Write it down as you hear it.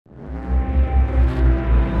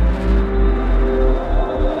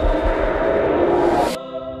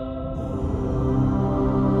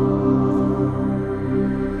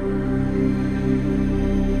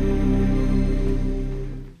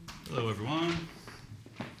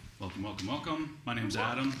Welcome, welcome, welcome. My name's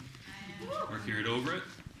Adam. Work here at Overit.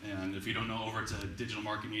 And if you don't know, Overit's a digital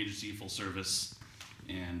marketing agency, full service.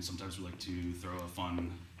 And sometimes we like to throw a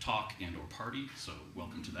fun talk and or party, so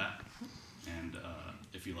welcome to that. And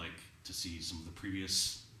if you like to see some of the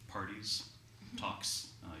previous parties, talks,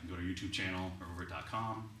 you can go to our YouTube channel or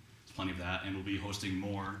overit.com. There's plenty of that, and we'll be hosting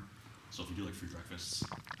more. So if you do like free breakfasts,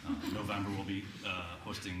 in November we'll be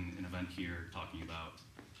hosting an event here talking about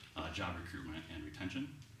job recruitment and retention.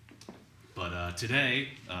 But today,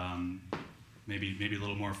 maybe a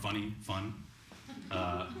little more fun.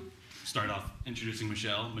 Start off introducing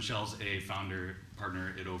Michelle. Michelle's a founder,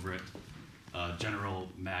 partner at Overit, general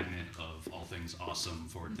magnet of all things awesome,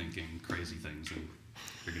 forward-thinking, crazy things, and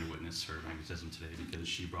you're going to witness her magnetism today because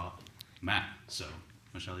she brought Matt. So,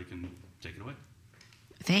 Michelle, you can take it away.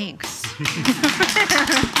 Thanks.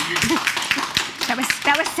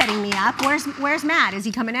 That was setting me up. Where's Matt? Is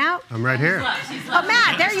he coming out? I'm right here. Oh,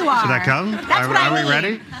 Matt, there you are. Should I come? That's what I need. Are we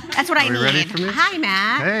ready? That's what I need. Are we ready for me? Hi,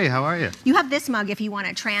 Matt. Hey, how are you? You have this mug if you want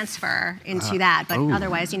to transfer into that, but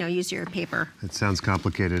otherwise, use your paper. It sounds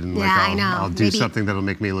complicated, and yeah, I know. I'll do something that'll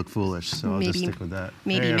make me look foolish, so I'll just stick with that.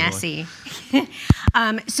 Maybe messy.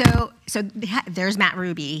 So there's Matt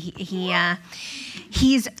Ruby.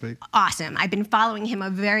 He's awesome. I've been following him a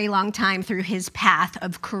very long time through his path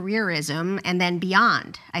of careerism and then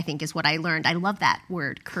beyond, I think is what I learned. I love that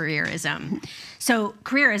word, careerism. So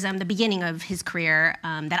careerism, the beginning of his career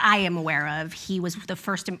that I am aware of, he was the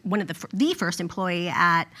first employee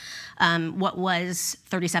at what was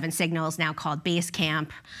 37 Signals, now called Basecamp.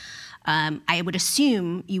 I would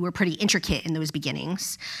assume you were pretty intricate in those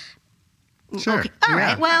beginnings. Sure. Okay. All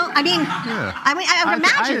right. Well, I would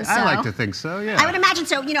imagine so. I like to think so, yeah. I would imagine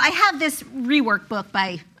so. I have this REWORK book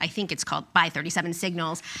I think it's called By 37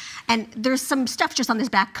 Signals, and there's some stuff just on this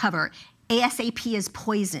back cover. ASAP is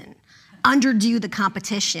poison. Underdo the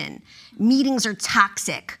competition. Meetings are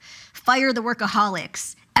toxic. Fire the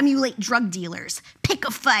workaholics. Emulate drug dealers. Pick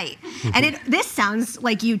a fight. And this sounds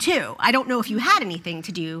like you too. I don't know if you had anything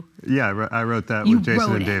to do. Yeah, I wrote that with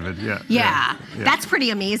Jason and David. Yeah. That's pretty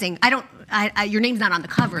amazing. Your name's not on the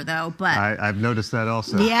cover though, but I've noticed that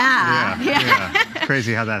also. Yeah.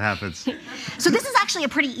 Crazy how that happens. So this is actually a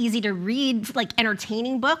pretty easy to read,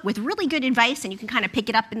 entertaining book with really good advice, and you can kind of pick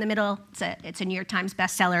it up in the middle. It's a New York Times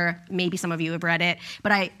bestseller. Maybe some of you have read it,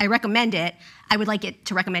 but I recommend it. I would like it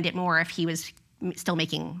to recommend it more if he was still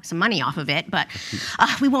making some money off of it, but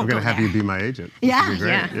we won't go there. I'm going to have you be my agent.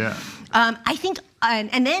 Yeah. I think,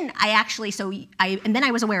 and then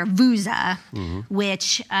I was aware of Vooza,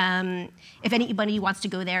 which, if anybody wants to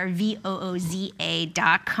go there, VOOZA.com,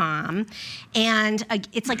 and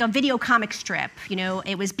it's like a video comic strip.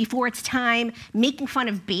 It was before its time, making fun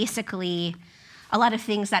of basically a lot of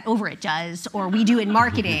things that Overit does or we do in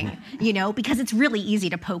marketing, because it's really easy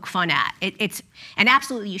to poke fun at. And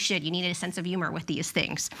absolutely you should. You need a sense of humor with these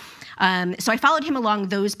things. So I followed him along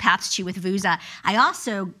those paths too with Vooza. I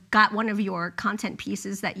also got one of your content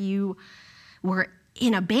pieces that you were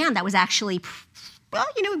in a band that was actually,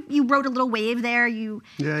 you wrote a little wave there. You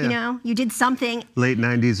did something. Late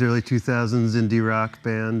 90s, early 2000s indie rock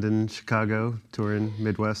band in Chicago, touring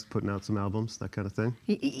Midwest, putting out some albums, that kind of thing.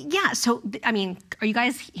 Yeah, so, are you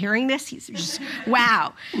guys hearing this? He's just,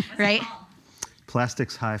 wow, right?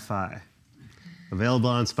 Plastics Hi-Fi. Available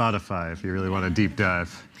on Spotify if you really want a deep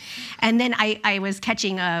dive. And then I was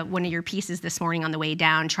catching one of your pieces this morning on the way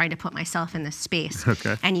down, trying to put myself in this space.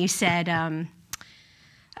 Okay. And you said,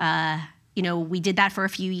 we did that for a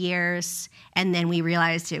few years, and then we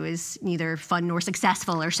realized it was neither fun nor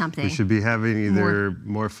successful or something. We should be having either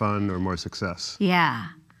more fun or more success. Yeah.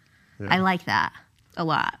 I like that a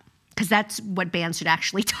lot, because that's what bands should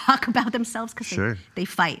actually talk about themselves, because they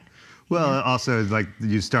fight. Well, also,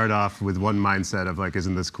 you start off with one mindset of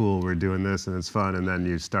isn't this cool? We're doing this and it's fun, and then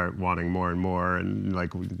you start wanting more and more, and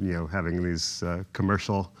having these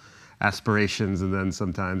commercial aspirations, and then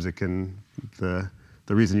sometimes it can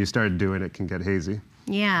the reason you started doing it can get hazy.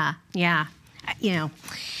 Yeah.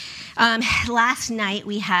 Last night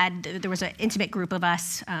there was an intimate group of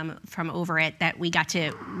us from Overit that we got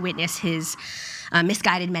to witness his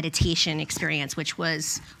misguided meditation experience, which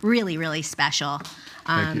was really, really special.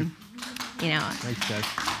 Thank you. Thanks, guys.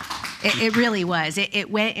 It really was. It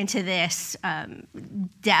went into this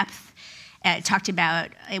depth. Talked about,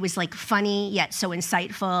 it was funny yet so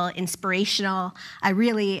insightful, inspirational. I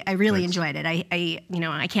really enjoyed it.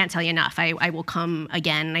 I can't tell you enough. I will come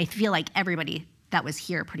again, and I feel like everybody that was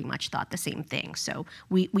here pretty much thought the same thing. So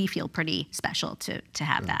we feel pretty special to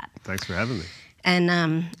have that. Thanks for having me. And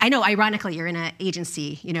I know, ironically, you're in an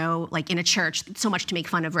agency, in a church, so much to make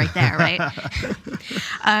fun of right there, right?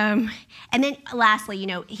 And then lastly, you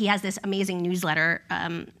know, he has this amazing newsletter.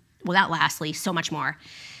 Well, not lastly, so much more.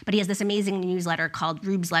 But he has this amazing newsletter called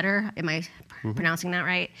Rube's Letter. Am I pronouncing that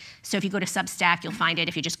right? So if you go to Substack, you'll find it.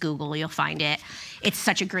 If you just Google, you'll find it. It's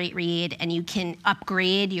such a great read, and you can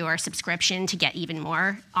upgrade your subscription to get even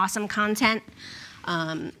more awesome content.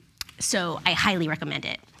 So I highly recommend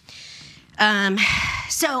it.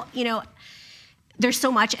 So, you know, there's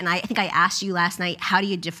so much, and I think I asked you last night, how do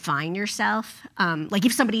you define yourself? Like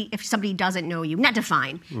if somebody doesn't know you, not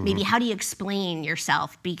define, maybe how do you explain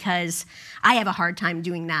yourself? Because I have a hard time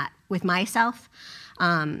doing that with myself.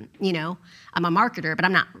 You know, I'm a marketer, but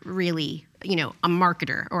I'm not really, you know, a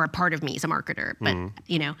marketer, or a part of me is a marketer, but,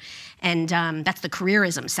 you know, and that's the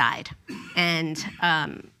careerism side. And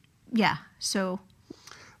yeah, so.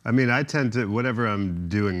 I mean, I tend to, whatever I'm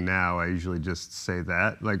doing now, I usually just say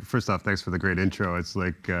that. Like, first off, thanks for the great intro. It's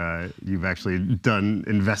like you've actually done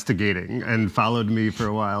investigating and followed me for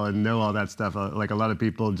a while and know all that stuff. Like, a lot of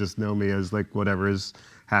people just know me as like whatever is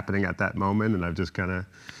happening at that moment, and I've just kind of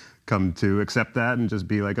come to accept that and just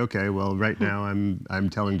be like, okay, well, right now I'm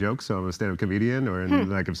telling jokes, so I'm a stand-up comedian, or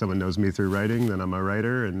like if someone knows me through writing, then I'm a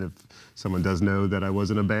writer, and if someone does know that I was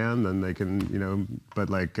in a band, then they can, you know, but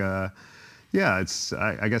like, yeah, it's.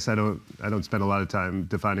 I guess I don't spend a lot of time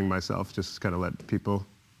defining myself. Just kind of let people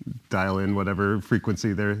dial in whatever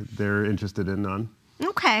frequency they're interested in on.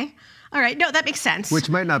 Okay. All right. No, that makes sense. Which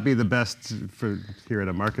might not be the best for here at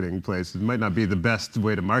a marketing place. It might not be the best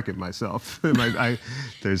way to market myself.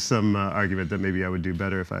 There's some argument that maybe I would do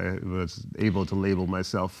better if I was able to label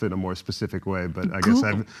myself in a more specific way. But I guess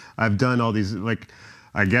I've done all these, like,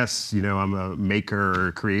 I guess, you know, I'm a maker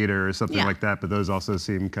or creator or something like that, but those also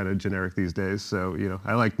seem kind of generic these days. So, you know,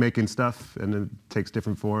 I like making stuff, and it takes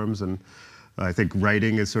different forms, and I think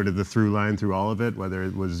writing is sort of the through line through all of it, whether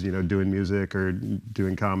it was, you know, doing music or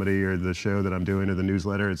doing comedy or the show that I'm doing or the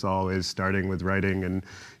newsletter. It's always starting with writing and,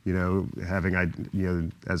 you know, having, you know,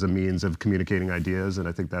 as a means of communicating ideas. And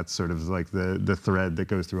I think that's sort of like the thread that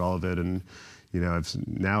goes through all of it. And, you know,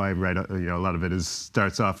 now I write, you know, a lot of it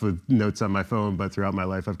starts off with notes on my phone, but throughout my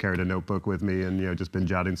life I've carried a notebook with me and, you know, just been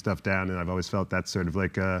jotting stuff down. And I've always felt that's sort of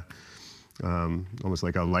like a, almost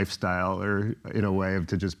like a lifestyle, or in a way of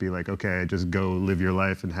to just be like, okay, just go live your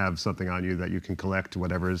life and have something on you that you can collect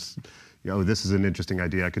whatever's, you know, this is an interesting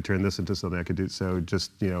idea. I could turn this into something I could do. So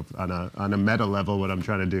just, you know, on a meta level, what I'm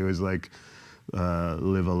trying to do is like,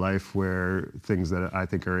 live a life where things that I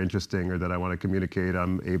think are interesting or that I want to communicate,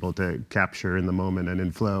 I'm able to capture in the moment and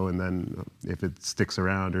in flow, and then if it sticks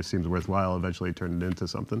around or seems worthwhile, eventually turn it into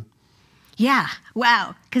something. Yeah,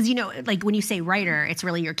 wow. Because, you know, like when you say writer, it's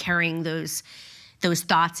really you're carrying those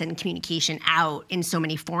thoughts and communication out in so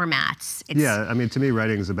many formats. Yeah, I mean, to me,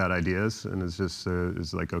 writing is about ideas, and it's just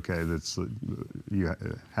it's like, okay, that's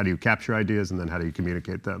how do you capture ideas, and then how do you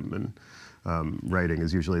communicate them? And writing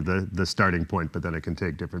is usually the starting point, but then it can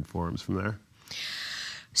take different forms from there.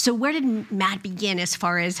 So where did Matt begin as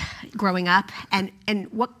far as growing up, and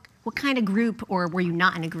what kind of group, or were you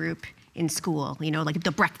not in a group in school? You know, like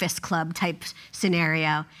the Breakfast Club type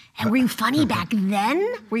scenario. And were you funny back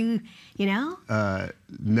then? Were you, you know?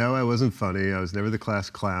 No, I wasn't funny. I was never the class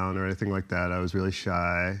clown or anything like that. I was really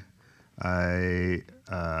shy. I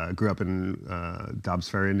grew up in Dobbs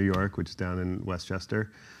Ferry, New York, which is down in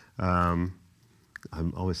Westchester. I'm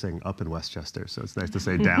always saying up in Westchester, so it's nice to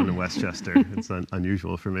say down in Westchester. It's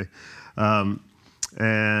unusual for me.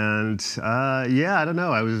 Yeah, I don't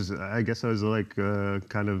know. I guess I was like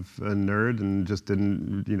kind of a nerd and just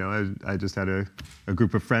didn't, you know, I just had a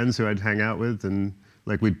group of friends who I'd hang out with, and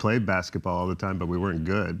like we'd play basketball all the time, but we weren't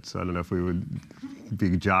good. So I don't know if we would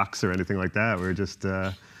be jocks or anything like that. We were just,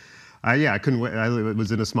 I couldn't wait. I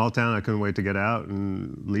was in a small town. I couldn't wait to get out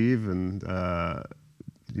and leave and,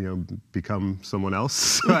 you know, become someone else.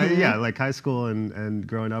 So yeah, like high school and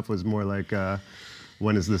growing up was more like,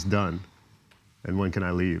 when is this done? And when can I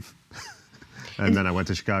leave? And then I went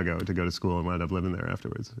to Chicago to go to school and wound up living there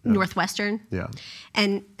afterwards. Yeah. Northwestern? Yeah.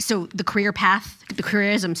 And so the career path, the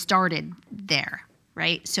careerism started there,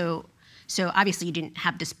 right? So obviously you didn't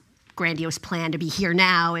have this grandiose plan to be here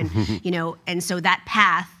now, and you know, and so that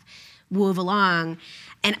path wove along.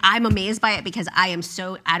 And I'm amazed by it because I am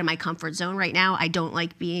so out of my comfort zone right now. I don't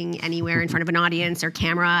like being anywhere in front of an audience or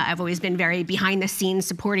camera. I've always been very behind the scenes,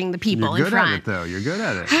 supporting the people in front. You're good at it, though. You're good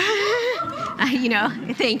at it. You know,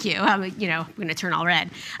 thank you. You know, I'm going to turn all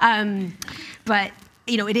red. But,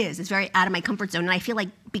 you know, it's very out of my comfort zone. And I feel like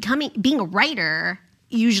being a writer,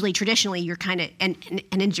 usually traditionally you're kind of an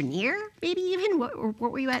engineer, maybe even.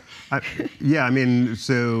 What were you at? Yeah, I mean,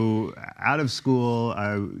 so out of school,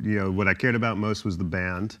 you know, what I cared about most was the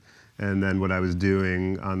band, and then what I was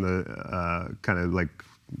doing on the kind of like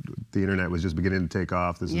the internet was just beginning to take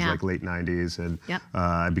off. This is like late 90s, and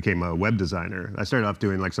I became a web designer. I started off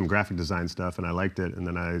doing like some graphic design stuff, and I liked it. And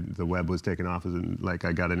then the web was taking off, and like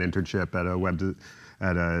I got an internship at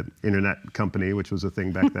at an internet company, which was a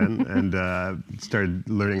thing back then, and started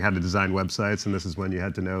learning how to design websites. And this is when you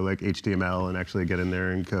had to know like HTML and actually get in there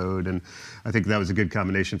and code. And I think that was a good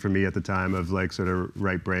combination for me at the time of like sort of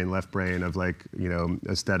right brain, left brain of like, you know,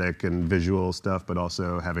 aesthetic and visual stuff, but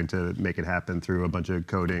also having to make it happen through a bunch of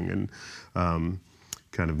coding and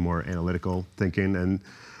kind of more analytical thinking. And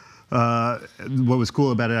what was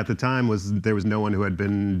cool about it at the time was there was no one who had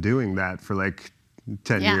been doing that for like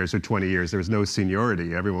 10 years or 20 years. There was no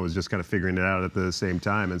seniority. Everyone was just kind of figuring it out at the same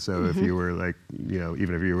time. And so if you were like, you know,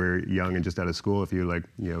 even if you were young and just out of school, if you like,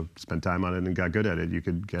 you know, spent time on it and got good at it, you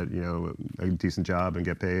could get, you know, a decent job and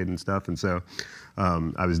get paid and stuff. And so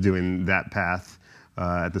I was doing that path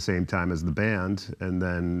at the same time as the band, and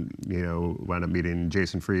then, you know, wound up meeting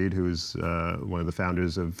Jason Fried, who's one of the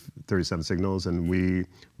founders of 37 Signals, and we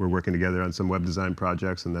were working together on some web design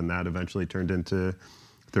projects, and then that eventually turned into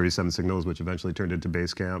 37 Signals, which eventually turned into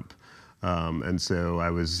Basecamp. And so I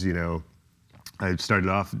was, you know, I started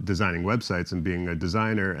off designing websites and being a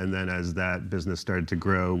designer, and then as that business started to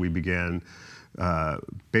grow, we began,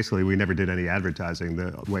 basically we never did any advertising.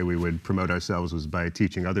 The way we would promote ourselves was by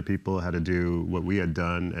teaching other people how to do what we had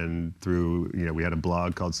done, and through, you know, we had a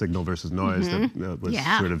blog called Signal versus Noise that was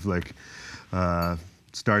sort of like,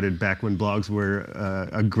 started back when blogs were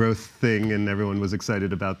a growth thing and everyone was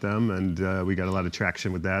excited about them, and we got a lot of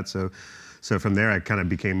traction with that. So from there, I kind of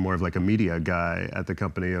became more of like a media guy at the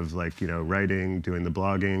company of like, you know, writing, doing the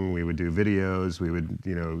blogging. We would do videos, we would,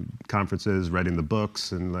 you know, conferences, writing the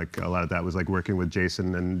books, and like a lot of that was like working with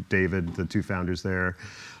Jason and David, the two founders there,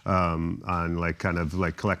 on like kind of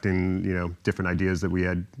like collecting, you know, different ideas that we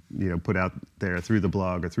had, you know, put out there through the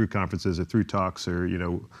blog or through conferences or through talks or, you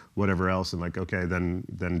know, whatever else, and like, okay,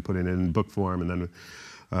 then put it in book form. And then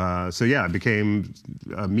so yeah, I became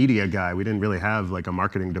a media guy. We didn't really have like a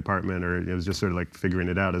marketing department, or it was just sort of like figuring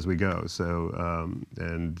it out as we go. So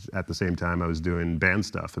and at the same time I was doing band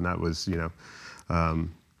stuff, and that was, you know,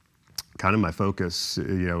 kind of my focus,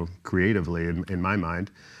 you know, creatively in my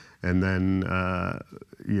mind. And then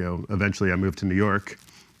you know, eventually I moved to New York,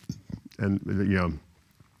 and you know,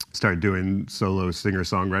 started doing solo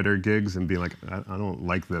singer-songwriter gigs and being like, I don't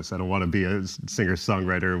like this. I don't want to be a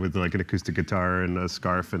singer-songwriter with like an acoustic guitar and a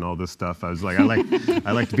scarf and all this stuff. I was like,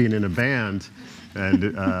 I liked being in a band. And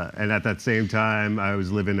at that same time, I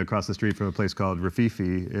was living across the street from a place called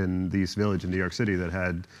Rafifi in the East Village in New York City that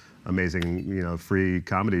had amazing, you know, free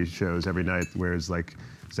comedy shows every night, whereas like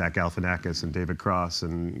Zach Galifianakis and David Cross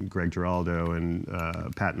and Greg Giraldo and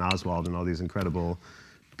Patton Oswalt and all these incredible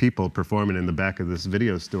people performing in the back of this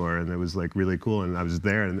video store, and it was like really cool. And I was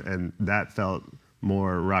there, and that felt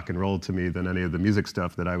more rock and roll to me than any of the music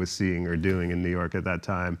stuff that I was seeing or doing in New York at that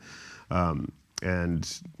time.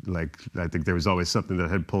 And like, I think there was always something that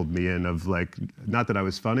had pulled me in of like, not that I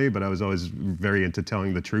was funny, but I was always very into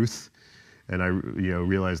telling the truth. And I, you know,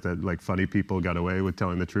 realized that like funny people got away with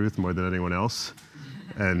telling the truth more than anyone else.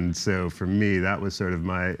 And so for me, that was sort of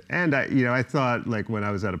my, and I, you know, I thought like when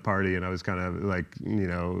I was at a party and I was kind of like, you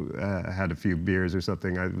know, had a few beers or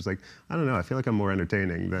something, I was like, I don't know, I feel like I'm more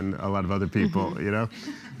entertaining than a lot of other people, you know?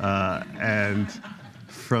 And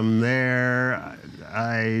from there,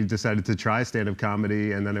 I decided to try stand-up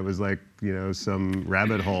comedy, and then it was like, you know, some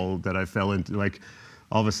rabbit hole that I fell into. Like,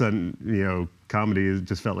 all of a sudden, you know, comedy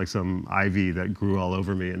just felt like some ivy that grew all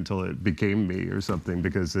over me until it became me or something,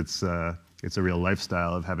 because it's a real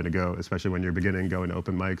lifestyle of having to go, especially when you're beginning, going to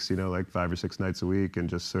open mics, you know, like 5 or 6 nights a week, and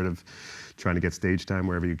just sort of trying to get stage time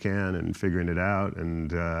wherever you can and figuring it out.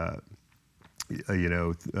 And, you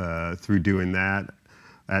know, through doing that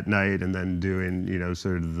at night and then doing, you know,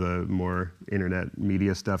 sort of the more internet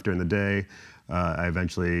media stuff during the day, I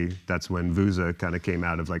eventually, that's when Vooza kind of came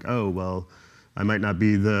out of like, oh, well, I might not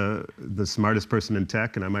be the smartest person in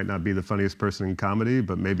tech, and I might not be the funniest person in comedy,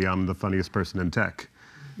 but maybe I'm the funniest person in tech.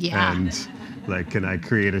 Yeah. And like, can I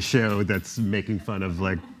create a show that's making fun of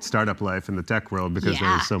like startup life in the tech world, because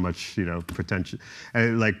there's so much, you know, pretension.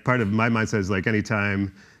 And like, part of my mindset is like,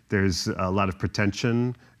 anytime there's a lot of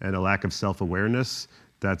pretension and a lack of self-awareness,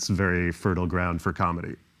 that's very fertile ground for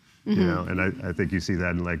comedy. You know, and I think you see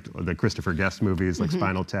that in like the Christopher Guest movies, like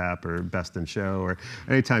Spinal Tap or Best in Show, or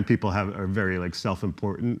anytime people are very like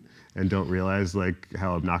self-important and don't realize like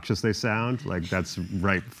how obnoxious they sound, like that's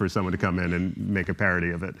ripe for someone to come in and make a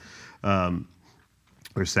parody of it,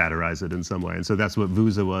 or satirize it in some way. And so that's what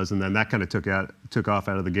Vooza was, and then that kind of took off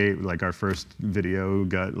out of the gate. Like, our first video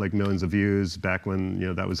got like millions of views back when, you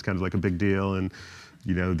know, that was kind of like a big deal. And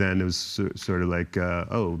then it was sort of like,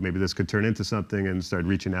 oh, maybe this could turn into something, and started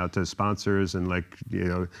reaching out to sponsors, and like,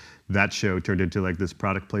 that show turned into like this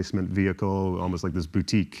product placement vehicle, almost like this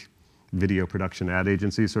boutique video production ad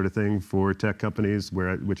agency sort of thing for tech companies,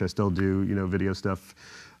 which I still do, video stuff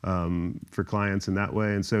for clients in that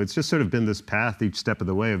way. And so it's just sort of been this path each step of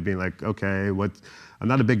the way of being like, okay, I'm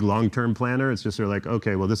not a big long-term planner. It's just sort of like,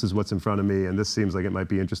 okay, well, this is what's in front of me, and this seems like it might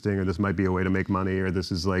be interesting, or this might be a way to make money, or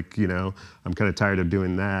this is like, I'm kind of tired of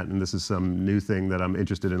doing that, and this is some new thing that I'm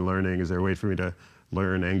interested in learning. Is there a way for me to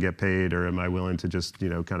learn and get paid, or am I willing to just,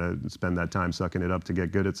 kind of spend that time sucking it up to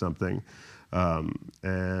get good at something?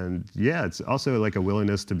 And yeah, it's also like a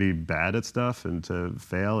willingness to be bad at stuff and to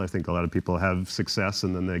fail. I think a lot of people have success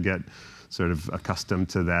and then they get sort of accustomed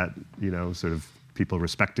to that, sort of people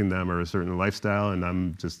respecting them or a certain lifestyle. And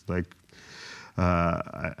I'm just like,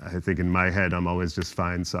 I think in my head, I'm always just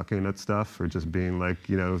fine sucking at stuff, or just being like,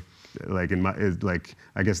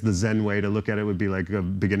 I guess the Zen way to look at it would be like a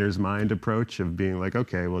beginner's mind approach of being like,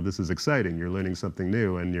 okay, well, this is exciting. You're learning something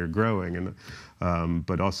new and you're growing. And,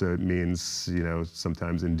 but also it means,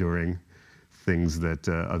 sometimes enduring things that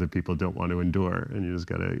other people don't want to endure. And you just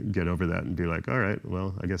got to get over that and be like, all right,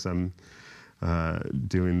 well, I guess I'm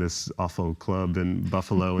doing this awful club in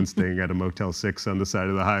Buffalo and staying at a Motel 6 on the side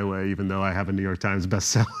of the highway, even though I have a New York Times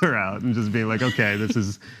bestseller out, and just being like, okay, this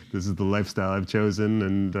is the lifestyle I've chosen,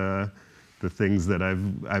 and the things that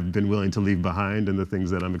I've been willing to leave behind, and the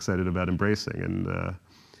things that I'm excited about embracing. And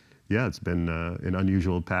yeah, it's been an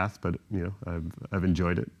unusual path, but I've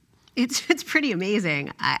enjoyed it. It's pretty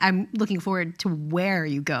amazing. I'm looking forward to where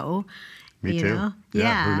you go. Me too.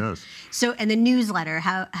 Yeah. Who knows? So, and the newsletter,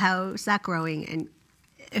 how's that growing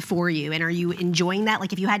for you? And are you enjoying that?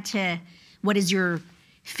 Like, if you had to, what is your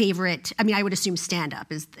favorite? I mean, I would assume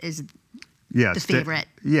stand-up is the favorite.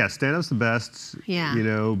 Yeah, stand-up's the best. Yeah.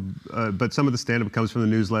 But some of the stand-up comes from the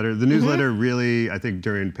newsletter. The newsletter really, I think,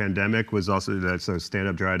 during pandemic was also that. So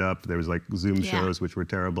stand-up dried up. There was like Zoom shows, which were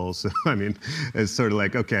terrible. So I mean, it's sort of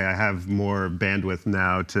like, okay, I have more bandwidth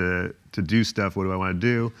now to do stuff. What do I want to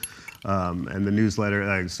do? And the newsletter,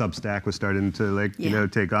 like Substack, was starting to like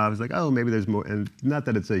take off. It's like, oh, maybe there's more, and not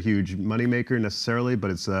that it's a huge moneymaker necessarily, but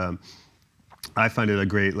it's I find it a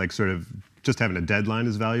great, like, sort of just having a deadline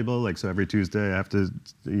is valuable. Like, so every Tuesday I have to,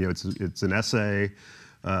 it's an essay,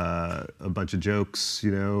 a bunch of jokes,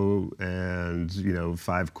 and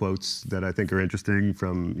 5 quotes that I think are interesting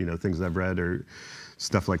from things I've read or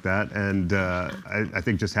stuff like that. And I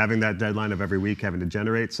think just having that deadline of every week having to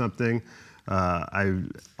generate something.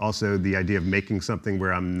 The idea of making something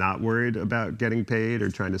where I'm not worried about getting paid or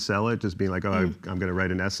trying to sell it, just being like, oh, I'm going to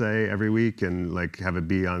write an essay every week and like have it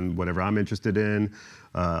be on whatever I'm interested in.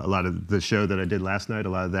 A lot of the show that I did last night, a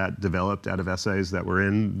lot of that developed out of essays that were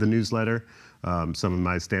in the newsletter. Some of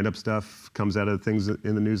my stand-up stuff comes out of things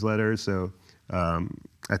in the newsletter. So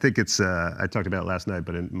I think it's, I talked about it last night,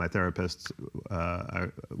 but my therapist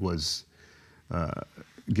was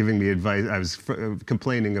giving me advice. I was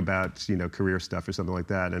complaining about career stuff or something like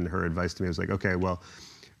that, and her advice to me was like, okay, well,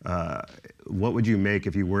 what would you make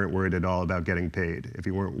if you weren't worried at all about getting paid? If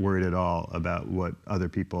you weren't worried at all about what other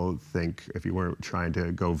people think? If you weren't trying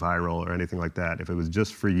to go viral or anything like that? If it was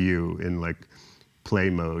just for you in like play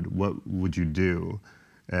mode, what would you do?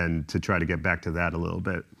 And to try to get back to that a little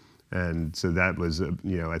bit. And so that was,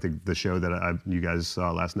 I think the show that you guys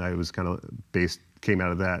saw last night was kind of came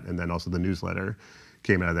out of that, and then also the newsletter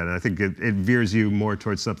came out of that. And I think it veers you more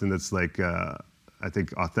towards something that's like, I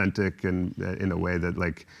think, authentic, and in a way that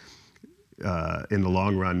like, in the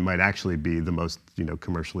long run might actually be the most,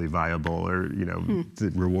 commercially viable or,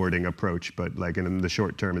 rewarding approach. But like in the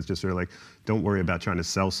short term, it's just sort of like, don't worry about trying to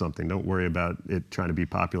sell something. Don't worry about it trying to be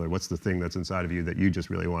popular. What's the thing that's inside of you that you just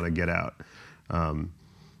really want to get out? I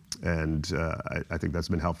think that's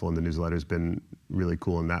been helpful, and the newsletter's been really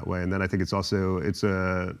cool in that way. And then I think it's also, it's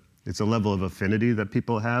a level of affinity that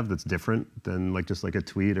people have that's different than like just like a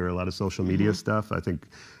tweet or a lot of social media stuff. I think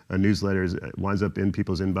a newsletter winds up in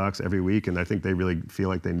people's inbox every week, and I think they really feel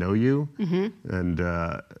like they know you. And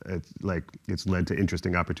it's led to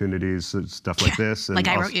interesting opportunities, stuff like this. And like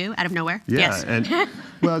I wrote you out of nowhere. Yeah, yes. And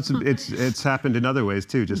well, it's happened in other ways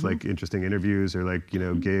too, just like interesting interviews or like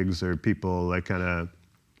gigs or people like kind of.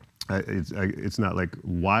 It's not like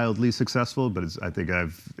wildly successful, but I think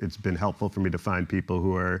it's been helpful for me to find people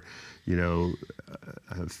who are,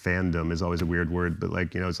 fandom is always a weird word, but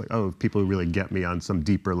like, it's like, oh, people who really get me on some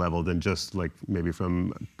deeper level than just like maybe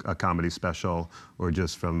from a comedy special or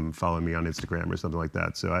just from following me on Instagram or something like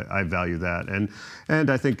that. So I value that. And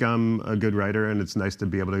I think I'm a good writer, and it's nice to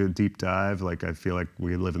be able to deep dive. Like, I feel like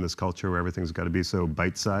we live in this culture where everything's got to be so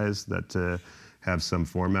bite-sized that have some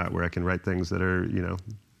format where I can write things that are,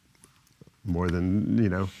 more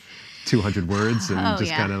than, 200 words and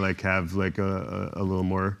just kind of like have like a little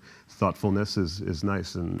more thoughtfulness is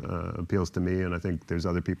nice and appeals to me. And I think there's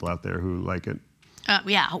other people out there who like it.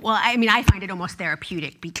 Yeah, well, I mean, I find it almost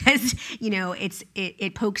therapeutic because,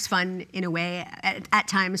 it pokes fun in a way at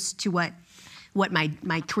times to what my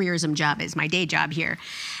careerism job is, my day job here.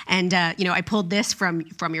 And, I pulled this from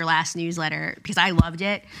your last newsletter because I loved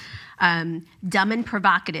it. Dumb and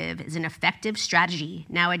provocative is an effective strategy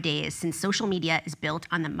nowadays since social media is built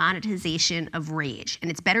on the monetization of rage, and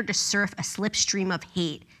it's better to surf a slipstream of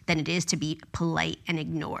hate than it is to be polite and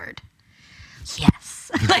ignored. Yes,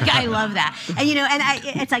 like I love that, and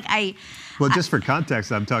it's like Well, just for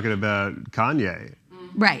context, I'm talking about Kanye.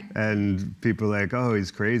 Right. And people are like, oh, he's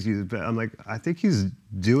crazy. I'm like, I think he's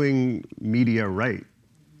doing media right.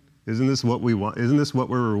 Isn't this what we want? Isn't this what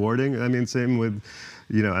we're rewarding? I mean, same with,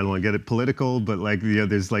 I don't want to get it political, but like,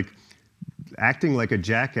 there's like, acting like a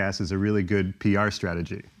jackass is a really good PR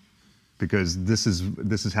strategy because this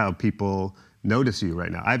is how people notice you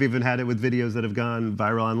right now. I've even had it with videos that have gone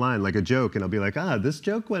viral online, like a joke, and I'll be like, this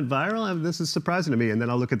joke went viral? This is surprising to me. And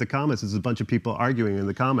then I'll look at the comments, there's a bunch of people arguing in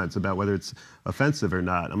the comments about whether it's offensive or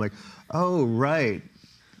not. I'm like, oh, right.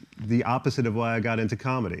 The opposite of why I got into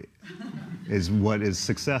comedy is what is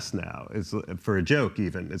success now. It's for a joke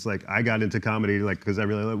even. It's like I got into comedy because I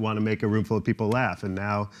really want to make a room full of people laugh. And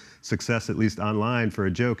now success, at least online for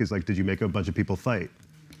a joke, is like, did you make a bunch of people fight?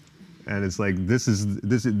 And it's like,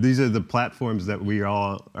 these are the platforms that we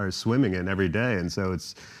all are swimming in every day. And so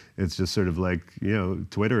it's just sort of like,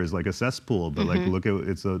 Twitter is like a cesspool, but like, look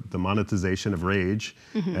at, the monetization of rage.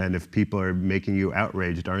 And if people are making you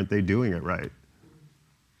outraged, aren't they doing it right?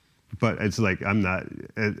 But it's like, I'm not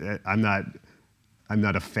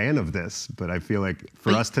a fan of this, but I feel like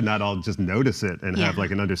for us to not all just notice it and have like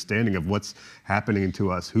an understanding of what's happening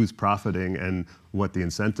to us, who's profiting, and what the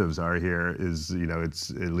incentives are here is,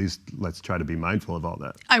 it's at least let's try to be mindful of all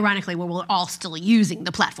that. Ironically, we're all still using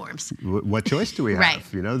the platforms. What choice do we have?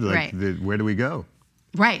 Right. Where do we go?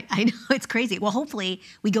 Right. I know, it's crazy. Well, hopefully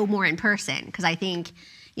we go more in person because I think,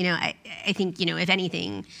 I think, if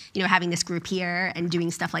anything, having this group here and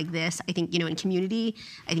doing stuff like this, I think, in community,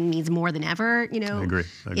 I think means more than ever, I agree.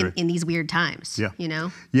 In these weird times,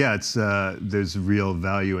 Yeah, it's, there's real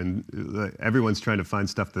value in, everyone's trying to find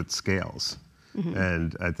stuff that scales.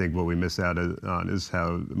 And I think what we miss out on is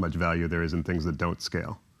how much value there is in things that don't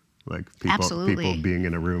scale. Like people being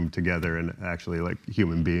in a room together and actually like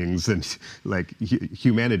human beings and like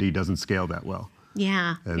humanity doesn't scale that well.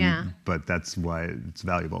 Yeah, But that's why it's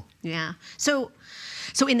valuable. Yeah. So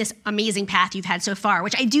in this amazing path you've had so far,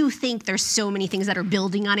 which I do think there's so many things that are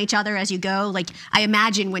building on each other as you go. Like I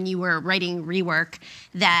imagine when you were writing REWORK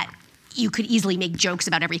that you could easily make jokes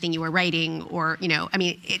about everything you were writing, or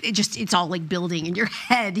it's all like building in your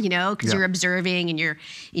head, because you're observing and you're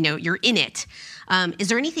in it. Is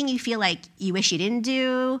there anything you feel like you wish you didn't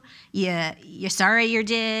do? You're sorry you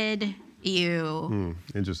did?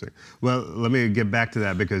 Interesting. Well, let me get back to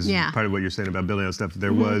that because part of what you're saying about building on stuff,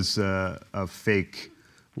 there was a fake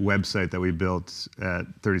website that we built at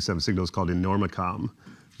 37 Signals called Enormicom,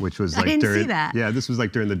 which was like see that. Yeah, this was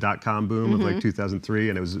like during the .com boom of like 2003,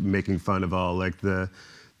 and it was making fun of all like the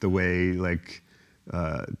way like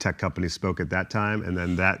tech companies spoke at that time, and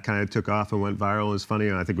then that kind of took off and went viral. It was funny,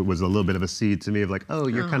 and I think it was a little bit of a seed to me of like, oh,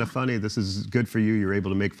 you're kind of funny. This is good for you. You're able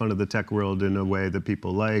to make fun of the tech world in a way that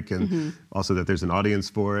people like, and also that there's an audience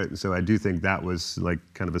for it. And so I do think that was like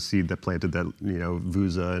kind of a seed that planted that,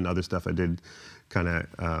 Vooza and other stuff I did kind of,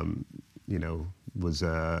 was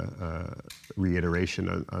a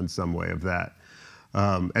reiteration on some way of that.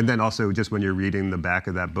 And then also just when you're reading the back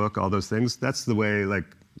of that book, all those things, that's the way like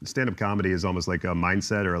stand-up comedy is almost like a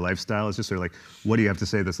mindset or a lifestyle. It's just sort of like, what do you have to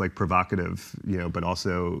say that's like provocative, but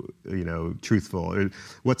also, truthful? Or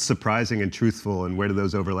what's surprising and truthful, and where do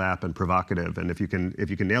those overlap, and provocative? And if you can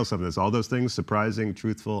nail something that's all those things, surprising,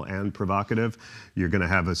 truthful, and provocative, you're going to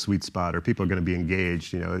have a sweet spot, or people are going to be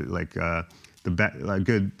engaged. A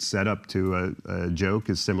good setup to a joke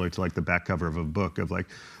is similar to like the back cover of a book of like,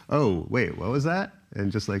 oh, wait, what was that?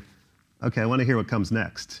 And just like, okay, I want to hear what comes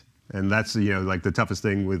next. And that's, like the toughest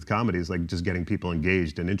thing with comedy is like just getting people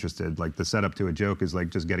engaged and interested. Like the setup to a joke is like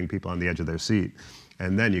just getting people on the edge of their seat.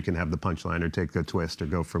 And then you can have the punchline or take the twist or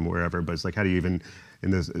go from wherever. But it's like, how do you even,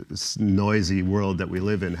 in this noisy world that we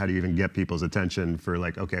live in, how do you even get people's attention for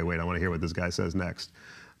like, okay, wait, I want to hear what this guy says next.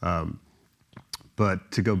 But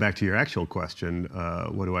to go back to your actual question,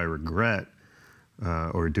 what do I regret?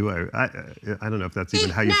 Or do I? I don't know if that's even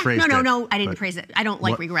how you phrased it. No, I didn't praise it. I don't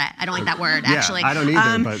like regret. I don't like that word, actually. Yeah, I don't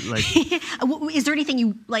either, but like... Is there anything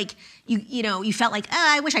you, like, you felt like, oh,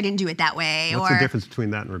 I wish I didn't do it that way? What's the difference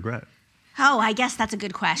between that and regret? Oh, I guess that's a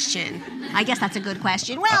good question. Well,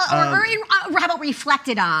 or how about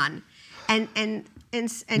reflected on and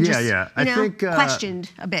just, I think,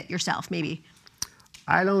 questioned a bit yourself, maybe?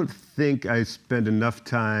 I don't think I spend enough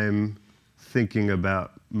time thinking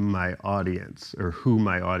about my audience or who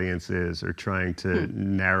my audience is, or trying to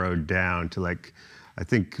narrow down to, like, I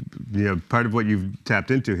think, part of what you've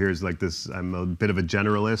tapped into here is like this, I'm a bit of a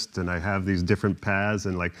generalist and I have these different paths,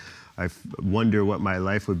 and like, I wonder what my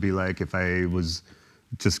life would be like if I was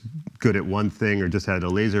just good at one thing, or just had a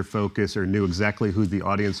laser focus, or knew exactly who the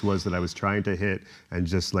audience was that I was trying to hit, and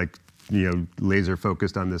just like, laser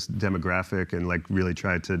focused on this demographic and like really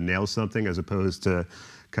tried to nail something, as opposed to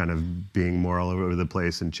kind of being more all over the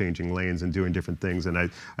place and changing lanes and doing different things. And I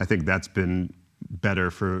think that's been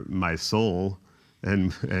better for my soul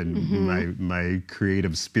and my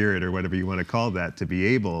creative spirit, or whatever you want to call that, to be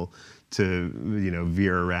able to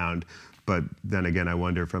veer around. But then again, I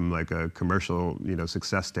wonder from like a commercial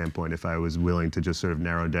success standpoint, if I was willing to just sort of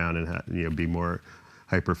narrow down and be more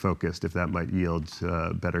hyper focused, if that might yield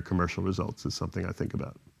better commercial results, is something I think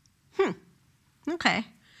about. Okay.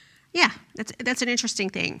 Yeah, that's an interesting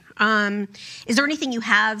thing. Is there anything you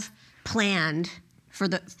have planned for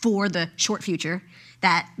the short future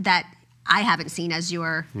that I haven't seen as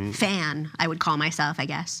your fan? I would call myself, I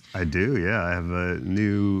guess. I do, yeah. I have a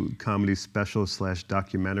new comedy special /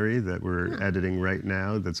 documentary that we're editing right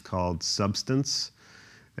now that's called Substance.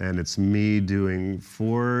 And it's me doing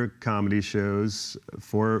 4 comedy shows,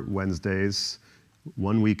 4 Wednesdays,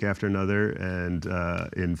 1 week after another, and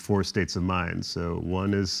in 4 states of mind. So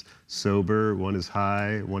 1 is sober, 1 is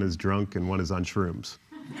high, 1 is drunk, and 1 is on shrooms.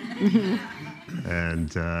 And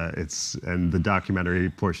the documentary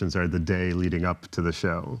portions are the day leading up to the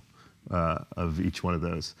show of each one of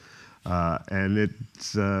those. And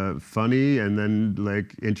it's funny and then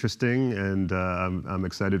like interesting, and I'm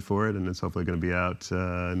excited for it, and it's hopefully going to be out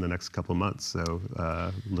in the next couple of months. So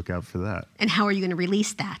look out for that. And how are you going to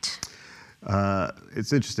release that?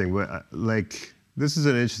 It's interesting. Like, this is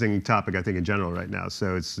an interesting topic, I think, in general right now.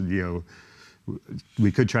 So it's,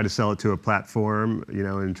 we could try to sell it to a platform,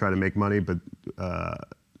 and try to make money, but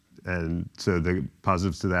and so the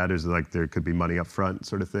positives to that is like there could be money up front,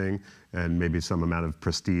 sort of thing, and maybe some amount of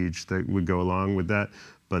prestige that would go along with that.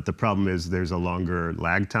 But the problem is there's a longer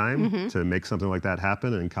lag time to make something like that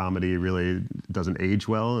happen, and comedy really doesn't age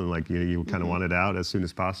well, and like you kind of want it out as soon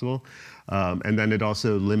as possible. And then it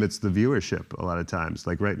also limits the viewership a lot of times.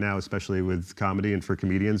 Like right now, especially with comedy and for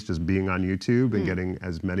comedians, just being on YouTube and getting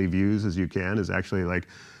as many views as you can is actually like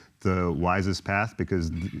the wisest path,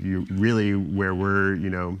 because you really, where we're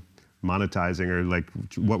monetizing, or like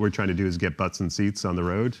what we're trying to do is get butts and seats on the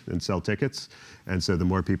road and sell tickets. And so the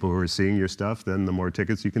more people who are seeing your stuff, then the more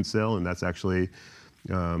tickets you can sell, and that's actually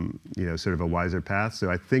sort of a wiser path. So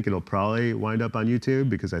I think it'll probably wind up on YouTube,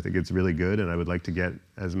 because I think it's really good, and I would like to get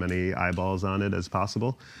as many eyeballs on it as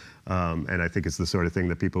possible. And I think it's the sort of thing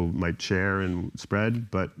that people might share and spread.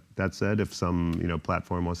 But that said, if some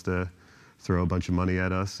platform wants to throw a bunch of money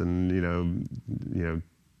at us, and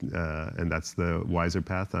and that's the wiser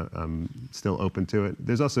path, I'm still open to it.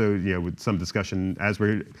 There's also, with some discussion, as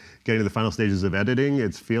we're getting to the final stages of editing,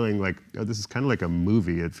 it's feeling like, oh, this is kind of like a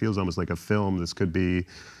movie. It feels almost like a film. This could be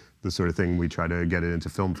the sort of thing we try to get it into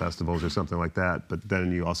film festivals or something like that. But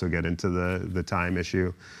then you also get into the time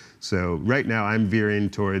issue. So right now I'm veering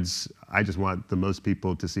towards, I just want the most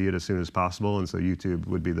people to see it as soon as possible. And so YouTube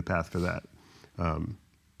would be the path for that.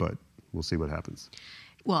 But we'll see what happens.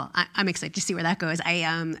 Well, I'm excited to see where that goes.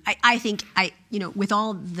 I think with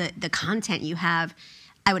all the content you have,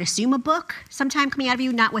 I would assume a book sometime coming out of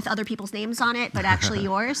you, not with other people's names on it, but actually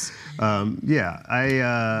yours. I've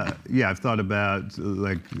thought about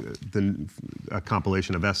like a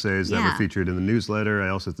compilation of essays that were featured in the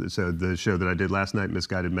newsletter. So the show that I did last night,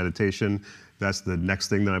 Misguided Meditation, that's the next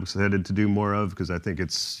thing that I'm excited to do more of, because I think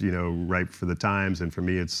it's ripe for the times, and for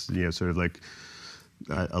me it's sort of like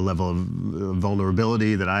a level of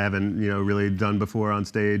vulnerability that I haven't really done before on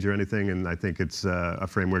stage or anything, and I think it's a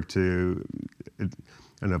framework to, I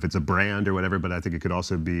don't know if it's a brand or whatever, but I think it could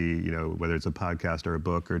also be whether it's a podcast or a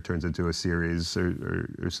book, or it turns into a series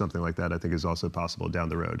or something like that, I think is also possible down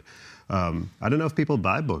the road. I don't know if people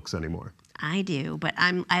buy books anymore. I do, but I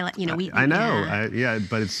know,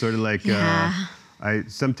 but it's sort of like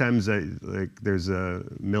sometimes there's a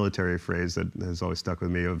military phrase that has always stuck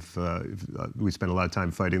with me of we spent a lot of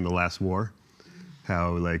time fighting the last war. how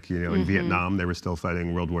like, you know, in Vietnam they were still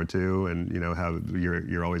fighting World War II, and you know how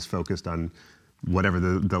you're always focused on whatever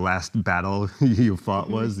the last battle you fought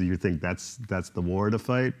was. You think that's the war to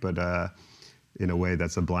fight, but in a way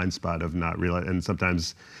that's a blind spot of not real. And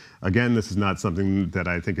sometimes, again, this is not something that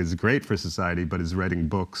I think is great for society, but is writing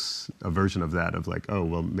books a version of that, of like, oh,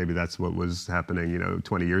 well, maybe that's what was happening, you know,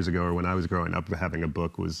 20 years ago, or when I was growing up, having a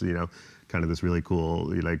book was, you know, kind of this really cool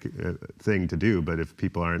like thing to do. But if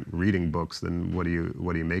people aren't reading books, then what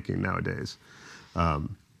are you making nowadays?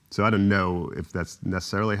 So I don't know if that's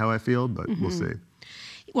necessarily how I feel, but we'll see.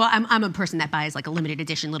 Well, I'm a person that buys like a limited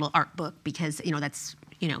edition little art book because, you know, that's,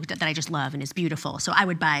 you know, that I just love and is beautiful. So I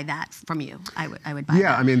would buy that from you. I would buy that.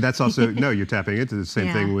 Yeah, I mean, that's also, no, you're tapping into the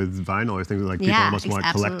same thing with vinyl or things like people almost want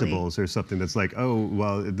absolutely. collectibles or something that's like, oh,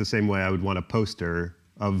 well, the same way I would want a poster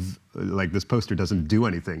of, like, this poster doesn't do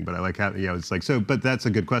anything, but I like having, you know, it's like, so, but that's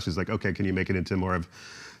a good question. It's like, okay, can you make it into more of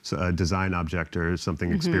a design object or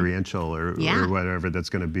something experiential or whatever that's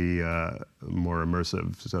going to be more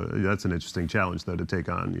immersive? So that's an interesting challenge, though, to take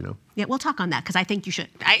on, you know. Yeah, we'll talk on that because I think you should.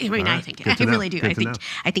 I mean, Right. I really do.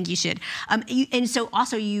 I think you should. And so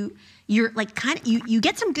also you're like you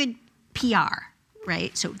get some good PR,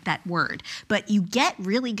 right? So that word, but you get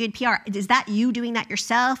really good PR. Is that you doing that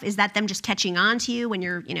yourself? Is that them just catching on to you when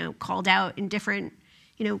you're, you know, called out in different,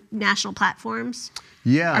 you know, national platforms?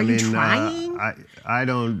 Yeah, I mean, you trying?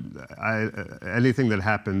 Anything that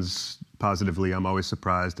happens positively, I'm always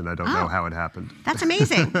surprised, and I don't know how it happened. That's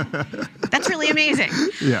amazing. That's really amazing.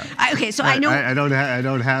 Yeah. Okay, so I know I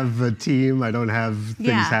don't have a team. I don't have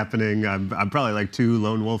things happening. I'm probably like too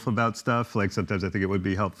lone wolf about stuff. Like sometimes I think it would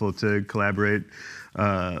be helpful to collaborate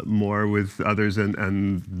more with others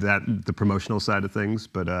and that the promotional side of things.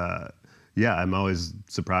 But yeah, I'm always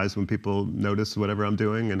surprised when people notice whatever I'm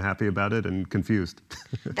doing and happy about it and confused.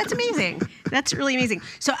 That's amazing. That's really amazing.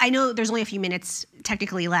 So I know there's only a few minutes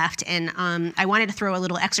technically left, and I wanted to throw a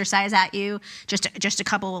little exercise at you, just a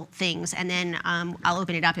couple things, and then I'll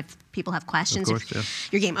open it up if people have questions. Of course, yeah.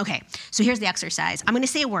 Your game. Okay, so here's the exercise. I'm going to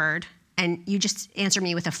say a word, and you just answer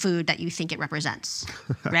me with a food that you think it represents.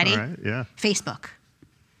 Ready? All right, yeah. Facebook.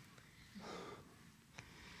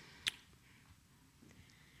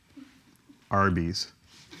 Arby's.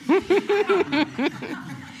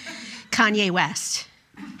 Kanye West.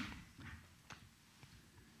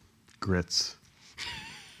 Grits.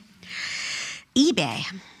 eBay.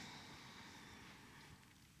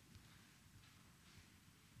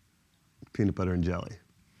 Peanut butter and jelly.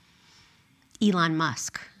 Elon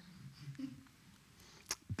Musk.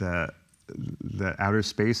 The outer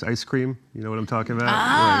space ice cream, you know what I'm talking about?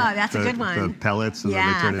 Ah, that's a good one. The pellets, and then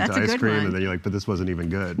they turn into ice cream, and then you're like, but this wasn't even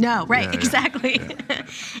good. No, right, exactly. Yeah.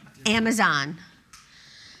 Amazon.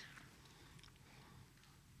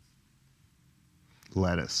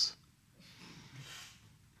 Lettuce.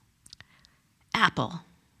 Apple.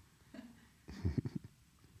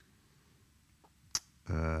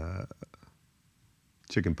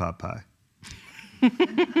 Chicken pot pie.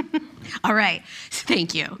 All right.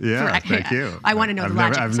 Thank you. Yeah, thank you. I want to know the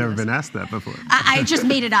logic. I've never been asked that before. I just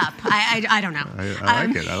made it up. I don't know.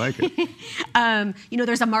 I like it. You know,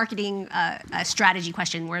 there's a marketing strategy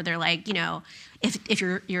question where they're like, you know, if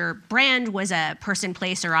your brand was a person,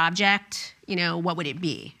 place, or object, you know, what would it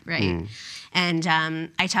be, right? And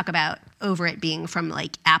I talk about Overit being from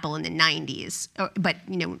like Apple in the 90s, but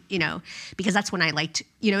you know, because that's when I liked,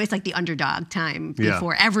 you know, it's like the underdog time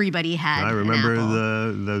before everybody had. I remember an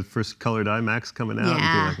Apple. the first colored iMacs coming out,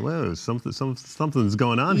 Yeah. and being like, whoa, something's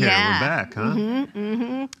going on here. Yeah. We're back,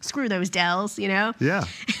 huh? Screw those Dells, you know. Yeah.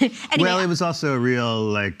 Anyway, well, it was also a real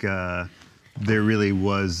like. There really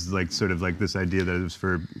was like sort of like this idea that it was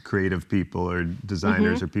for creative people or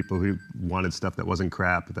designers or people who wanted stuff that wasn't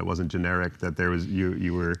crap, that wasn't generic, that there was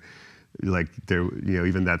you were like there, you know,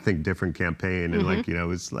 even that Think Different campaign, and like, you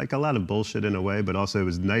know, it's like a lot of bullshit in a way, but also it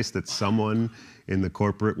was nice that someone in the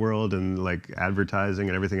corporate world and like advertising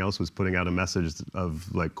and everything else was putting out a message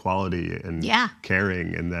of like quality and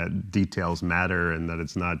caring, and that details matter, and that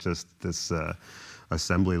it's not just this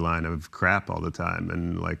assembly line of crap all the time.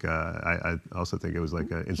 And like I also think it was like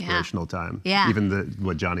an inspirational time. Yeah. Even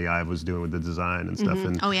what Johnny Ive was doing with the design and stuff.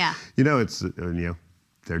 And oh yeah. you know, it's you know,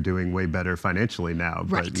 they're doing way better financially now,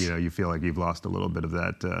 but Right. you know, you feel like you've lost a little bit of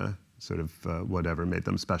that sort of whatever made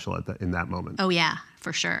them special in that moment. Oh yeah,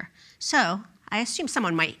 for sure. So I assume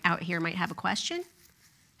someone out here might have a question.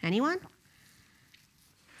 Anyone?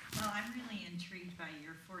 Well, I'm really intrigued by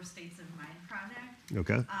your 4 States of Mind project.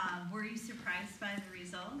 Okay. Were you surprised by the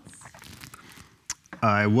results?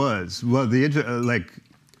 I was. Well, like,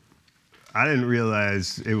 I didn't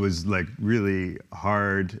realize it was like really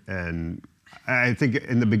hard, and I think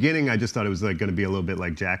in the beginning, I just thought it was like going to be a little bit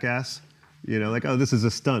like Jackass. You know, like, oh, this is a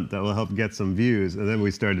stunt that will help get some views. And then we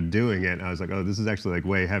started doing it, and I was like, oh, this is actually like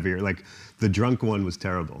way heavier. Like, the drunk one was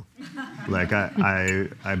terrible. Like, I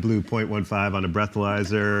blew .15 on a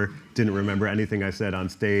breathalyzer, didn't remember anything I said on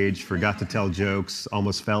stage, forgot to tell jokes,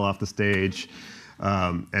 almost fell off the stage,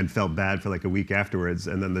 and felt bad for like a week afterwards.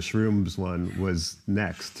 And then the shrooms one was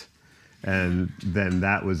next. And then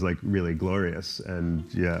that was like really glorious. And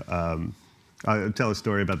yeah, I'll tell a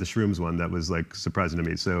story about the shrooms one that was like surprising to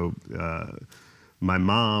me. So my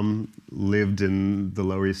mom lived in the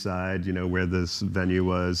Lower East Side, you know, where this venue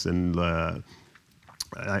was, and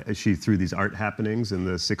she threw these art happenings in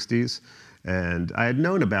the 60s. And I had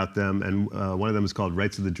known about them, and one of them was called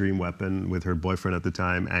Rights of the Dream Weapon with her boyfriend at the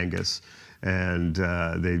time, Angus. And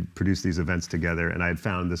they produced these events together, and I had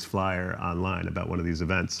found this flyer online about one of these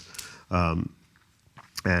events.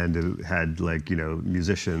 And it had like, you know,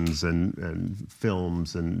 musicians and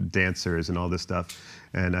films and dancers and all this stuff.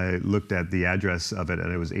 And I looked at the address of it,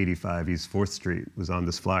 and it was 85 East 4th Street was on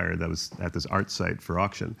this flyer that was at this art site for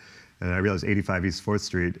auction. And I realized 85 East 4th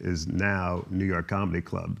Street is now New York Comedy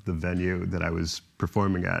Club, the venue that I was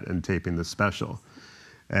performing at and taping the special.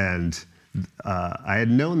 And I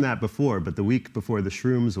had known that before, but the week before the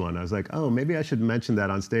shrooms one, I was like, oh, maybe I should mention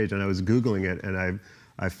that on stage. And I was Googling it, and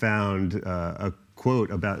I found a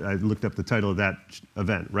quote about, I looked up the title of that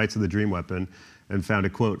event, Rights of the Dream Weapon, and found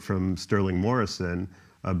a quote from Sterling Morrison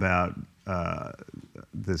about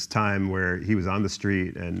this time where he was on the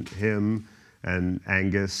street, and him and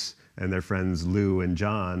Angus and their friends Lou and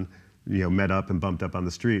John, you know, met up and bumped up on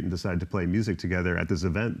the street and decided to play music together at this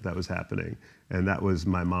event that was happening. And that was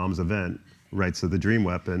my mom's event, Rights of the Dream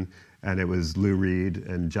Weapon, and it was Lou Reed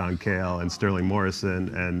and John Cale and Sterling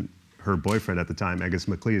Morrison and her boyfriend at the time, Angus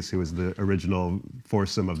McLeese, who was the original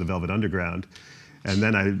foursome of the Velvet Underground. And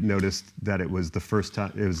then I noticed that it was the first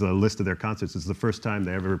time, it was a list of their concerts. It's the first time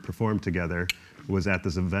they ever performed together was at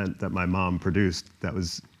this event that my mom produced that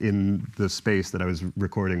was in the space that I was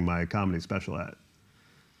recording my comedy special at.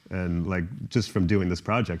 And like, just from doing this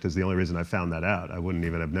project is the only reason I found that out. I wouldn't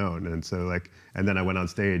even have known. And so like, and then I went on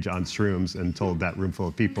stage on shrooms and told that room full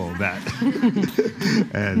of people that,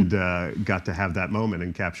 and got to have that moment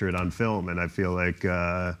and capture it on film. And I feel like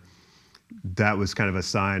that was kind of a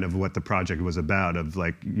sign of what the project was about, of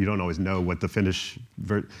like, you don't always know what the finish,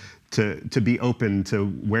 to be open to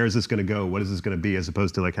where is this gonna go, what is this gonna be, as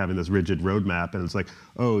opposed to like having this rigid roadmap. And it's like,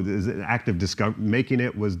 oh, there's an act of making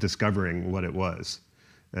it was discovering what it was.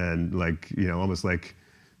 And like, you know, almost like,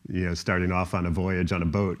 you know, starting off on a voyage on a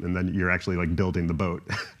boat, and then you're actually like building the boat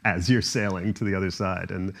as you're sailing to the other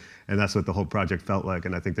side. And that's what the whole project felt like.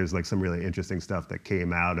 And I think there's like some really interesting stuff that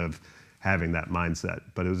came out of having that mindset.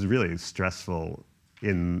 But it was really stressful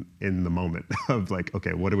in the moment of like,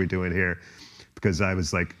 okay, what are we doing here? Because I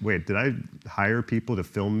was like, wait, did I hire people to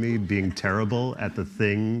film me being terrible at the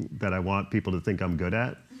thing that I want people to think I'm good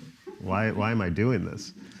at? Why am I doing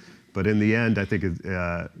this? But in the end, I think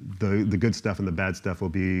the good stuff and the bad stuff will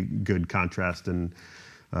be good contrast, and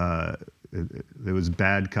it was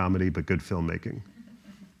bad comedy but good filmmaking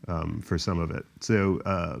for some of it. So,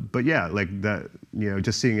 but yeah, like that, you know,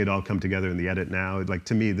 just seeing it all come together in the edit now, like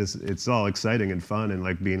to me, it's all exciting and fun, and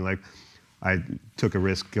like being like, I took a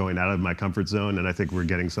risk going out of my comfort zone, and I think we're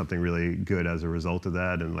getting something really good as a result of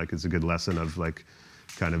that, and like it's a good lesson of like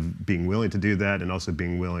kind of being willing to do that, and also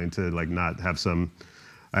being willing to like not have some.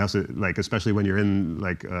 I also like, especially when you're in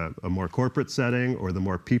like a more corporate setting, or the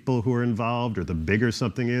more people who are involved, or the bigger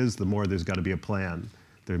something is, the more there's got to be a plan.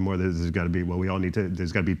 There's got to be, well, we all need to,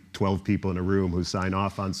 there's got to be 12 people in a room who sign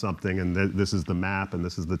off on something, and this is the map, and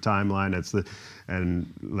this is the timeline.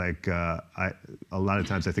 And like, a lot of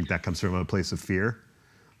times I think that comes from a place of fear.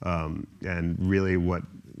 And really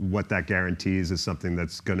what that guarantees is something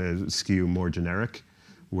that's going to skew more generic.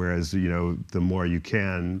 Whereas, you know, the more you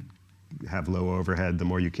can have low overhead, the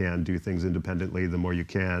more you can do things independently, the more you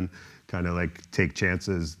can kind of like take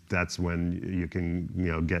chances, that's when you can,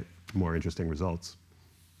 you know, get more interesting results.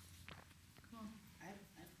 Cool. I have a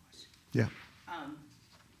question. Yeah.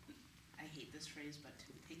 I hate this phrase, but to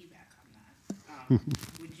piggyback on that,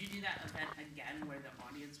 would you do that event again where the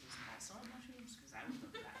audience was also on mushrooms? Because I would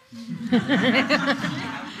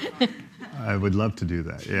love that. I would love to do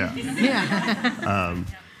that, yeah. Yeah.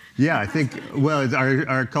 Yeah, I think, well,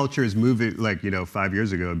 our culture is moving, like, you know, 5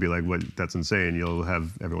 years ago, it'd be like, what, that's insane,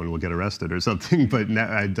 everyone will get arrested or something, but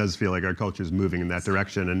now it does feel like our culture is moving in that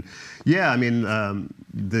direction. And yeah, I mean,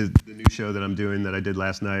 the new show that I'm doing that I did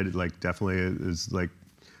last night, like, definitely is like,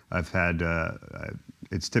 I've had,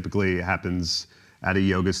 it's typically happens at a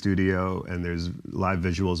yoga studio, and there's live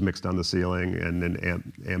visuals mixed on the ceiling, and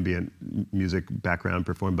an ambient music background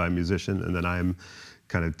performed by a musician, and then I'm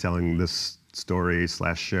kind of telling this story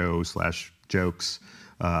 / show / jokes.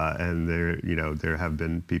 And there have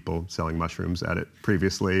been people selling mushrooms at it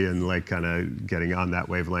previously, and like kind of getting on that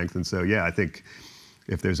wavelength. And so, yeah, I think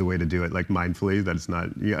if there's a way to do it like mindfully, that it's not,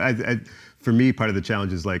 for me, part of the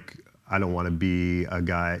challenge is like, I don't want to be a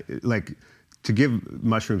guy, like to give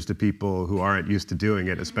mushrooms to people who aren't used to doing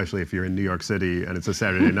it, especially if you're in New York City and it's a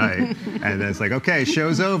Saturday night, and then it's like, okay,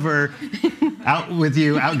 show's over, out with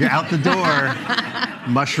you, out the door,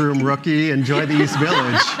 mushroom rookie, enjoy the East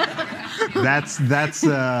Village. That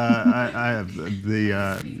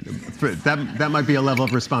might be a level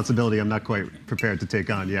of responsibility I'm not quite prepared to take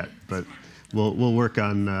on yet, but we'll work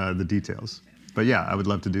on the details. But yeah, I would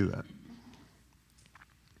love to do that.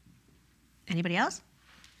 Anybody else?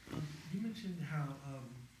 You mentioned how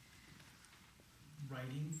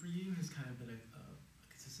writing for you has kind of been a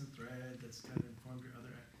consistent thread that's kind of informed your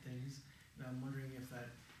other things, and I'm wondering if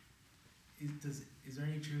that is there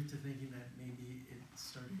any truth to thinking that maybe it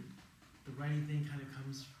started, the writing thing kind of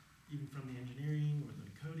comes even from the engineering or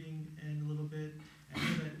the coding end a little bit,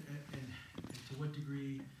 and to what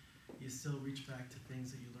degree you still reach back to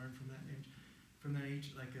things that you learned from that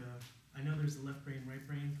age. Like I know there's the left brain, right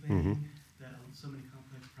brain thing that so many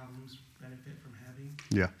complex problems benefit from having.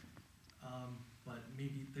 Yeah. But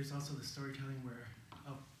maybe there's also the storytelling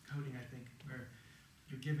of coding, I think, where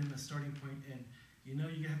you're given a starting point and you know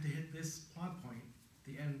you have to hit this plot point,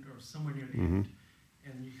 the end, or somewhere near the end,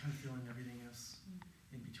 and you're kind of feeling everything else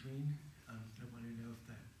in between. I want to know if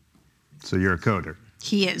that. So you're a coder.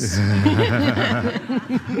 He is.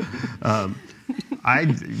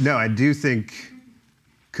 I do think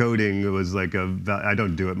coding was like I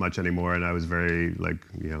don't do it much anymore, and I was very like,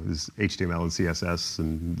 this HTML and CSS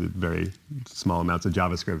and very small amounts of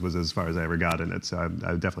JavaScript was as far as I ever got in it. So I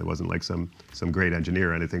definitely wasn't like some great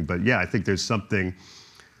engineer or anything. But yeah, I think there's something,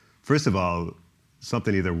 first of all,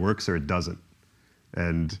 something either works or it doesn't.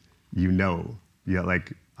 And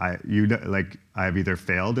I've either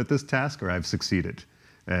failed at this task or I've succeeded.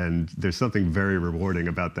 And there's something very rewarding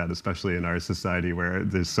about that, especially in our society where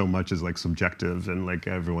there's so much is like subjective and like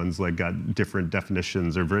everyone's like got different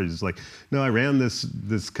definitions or versions. Like, no, I ran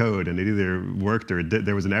this code and it either worked or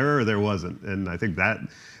there was an error or there wasn't. And I think that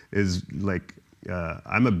is like,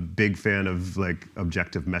 I'm a big fan of like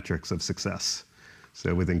objective metrics of success.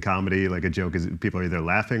 So within comedy, like a joke is people are either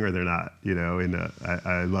laughing or they're not.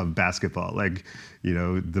 I love basketball. Like,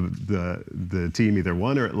 the team either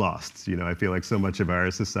won or it lost. I feel like so much of our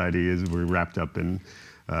society we're wrapped up in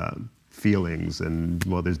feelings and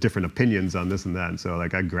there's different opinions on this and that. And so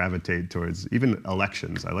like I gravitate towards even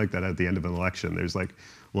elections. I like that at the end of an election, there's like,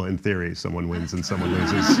 well, in theory, someone wins and someone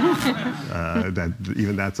loses.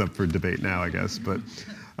 That's up for debate now, I guess. But.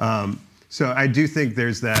 So I do think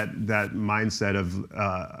there's that mindset of,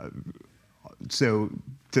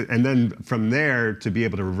 and then from there to be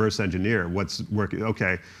able to reverse engineer what's working.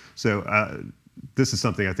 Okay, so this is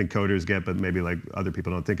something I think coders get, but maybe like other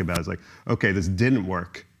people don't think about. It's like, okay, this didn't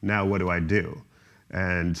work. Now what do I do?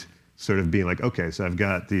 And sort of being like, okay, so I've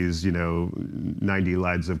got these 90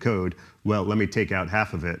 lines of code. Well, let me take out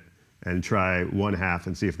half of it and try one half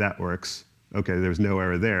and see if that works. Okay, there's no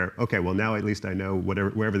error there. Okay, well now at least I know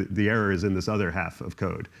wherever the error is in this other half of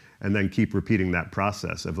code, and then keep repeating that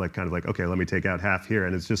process of like kind of like, okay, let me take out half here,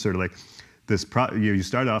 and it's just sort of like this. You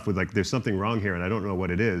start off with like, there's something wrong here, and I don't know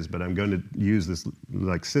what it is, but I'm going to use this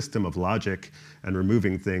like system of logic and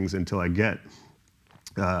removing things until I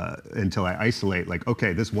isolate like,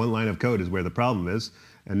 okay, this one line of code is where the problem is,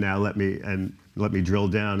 and now let me drill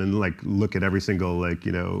down and like look at every single like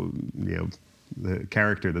the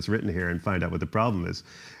character that's written here and find out what the problem is.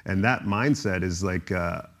 And that mindset is like,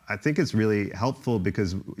 I think it's really helpful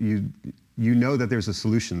because you know that there's a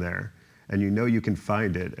solution there and you can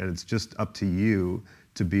find it, and it's just up to you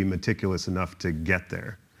to be meticulous enough to get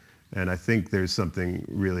there. And I think there's something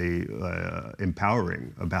really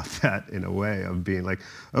empowering about that in a way of being like,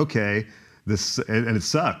 okay, and it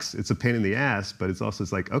sucks. It's a pain in the ass, but it's also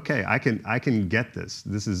like, okay, I can get this.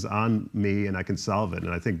 This is on me and I can solve it.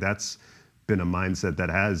 And I think that's been a mindset that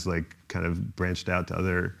has like kind of branched out to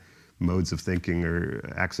other modes of thinking or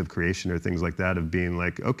acts of creation or things like that, of being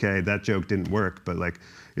like, okay, that joke didn't work, but like,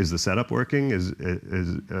 is the setup working?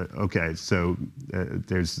 Okay, so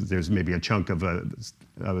there's maybe a chunk of a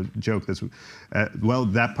joke that's, well,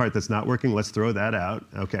 that part that's not working, let's throw that out.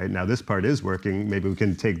 Okay, now this part is working, maybe we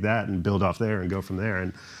can take that and build off there and go from there.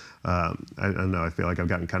 And I don't know, I feel like I've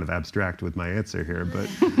gotten kind of abstract with my answer here, but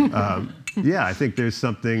yeah, I think there's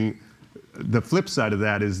something the flip side of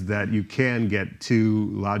that is that you can get too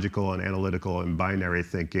logical and analytical and binary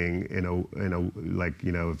thinking in a like,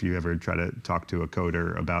 you know, if you ever try to talk to a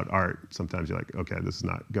coder about art, sometimes you're like, okay, this is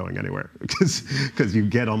not going anywhere, because you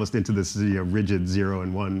get almost into this, you know, rigid 0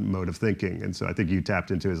 and 1 mode of thinking. And so I think you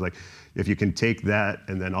tapped into is like, if you can take that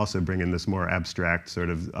and then also bring in this more abstract sort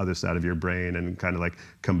of other side of your brain and kind of like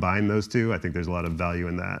combine those two, I think there's a lot of value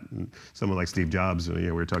in that. And someone like Steve Jobs, you know,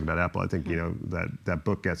 we were talking about Apple, I think, you know, that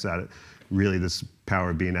book gets at it. Really this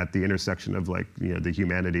power being at the intersection of, like, you know, the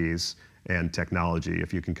humanities and technology.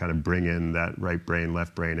 If you can kind of bring in that right brain,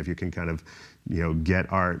 left brain, if you can kind of, you know, get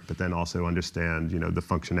art, but then also understand, you know, the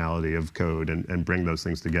functionality of code and bring those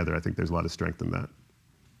things together, I think there's a lot of strength in that.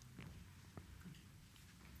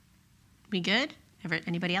 We good?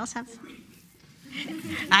 Anybody else have?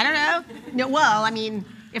 I don't know. No, well, I mean,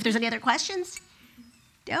 if there's any other questions?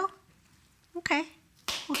 No? Okay.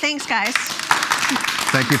 Well, thanks, guys.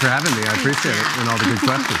 Thank you for having me. I appreciate it, and all the good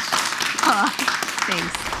questions.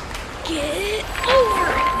 Thanks. Get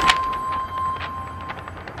over it.